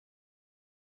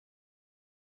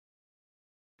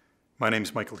My name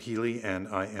is Michael Healey, and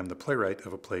I am the playwright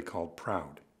of a play called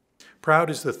Proud.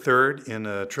 Proud is the third in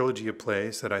a trilogy of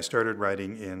plays that I started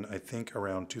writing in, I think,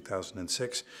 around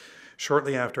 2006,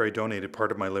 shortly after I donated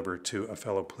part of my liver to a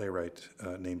fellow playwright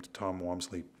named Tom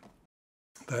Walmsley.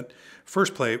 That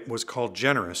first play was called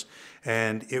Generous,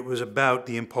 and it was about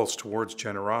the impulse towards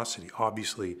generosity,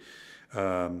 obviously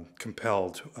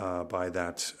compelled by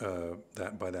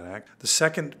that act. The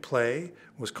second play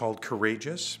was called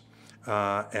Courageous,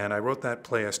 and I wrote that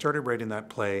play. I started writing that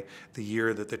play the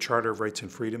year that the Charter of Rights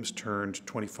and Freedoms turned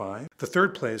 25. The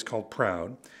third play is called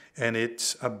Proud, and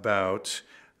it's about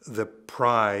the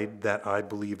pride that I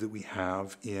believe that we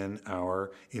have in our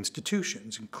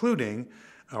institutions, including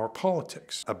our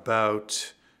politics,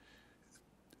 about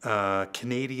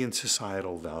Canadian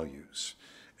societal values.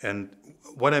 And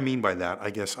what I mean by that, I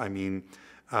guess I mean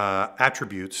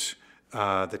attributes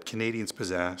that Canadians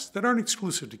possess that aren't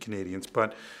exclusive to Canadians,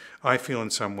 but I feel in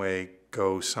some way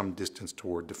go some distance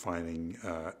toward defining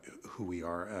who we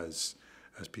are as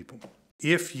people.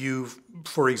 If you,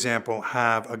 for example,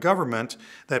 have a government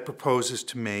that proposes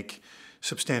to make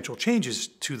substantial changes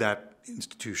to that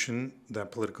institution,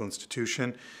 that political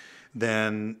institution,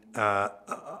 then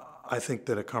I think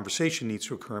that a conversation needs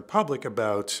to occur in public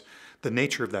about the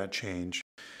nature of that change.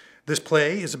 This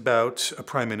play is about a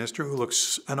prime minister who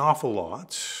looks an awful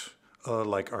lot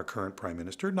like our current prime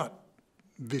minister, not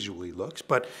visually looks,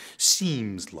 but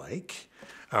seems like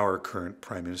our current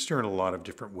prime minister in a lot of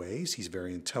different ways. He's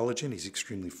very intelligent, he's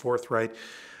extremely forthright,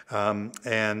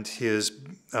 and his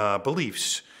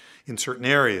beliefs in certain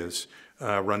areas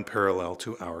run parallel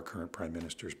to our current prime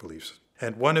minister's beliefs.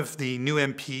 And one of the new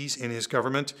MPs in his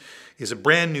government is a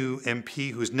brand new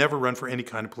MP who's never run for any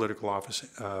kind of political office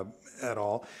at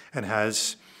all, and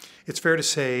has, it's fair to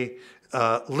say,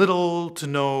 little to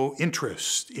no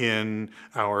interest in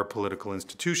our political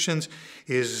institutions,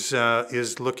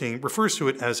 refers to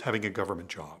it as having a government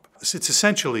job. It's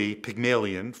essentially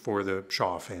Pygmalion for the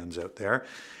Shaw fans out there.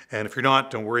 And if you're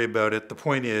not, don't worry about it. The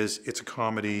point is, it's a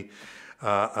comedy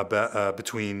about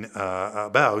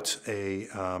a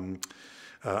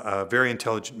very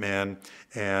intelligent man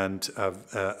and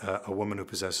a woman who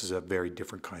possesses a very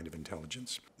different kind of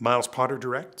intelligence. Miles Potter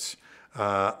directs.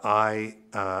 I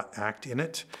act in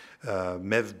it.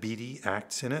 Mev Beatty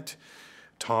acts in it.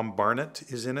 Tom Barnett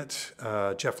is in it.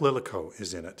 Jeff Lillico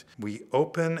is in it. We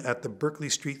open at the Berkeley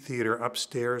Street Theatre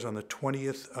upstairs on the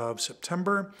 20th of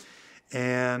September,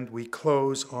 and we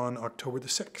close on October the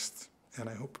 6th. And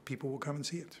I hope people will come and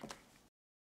see it.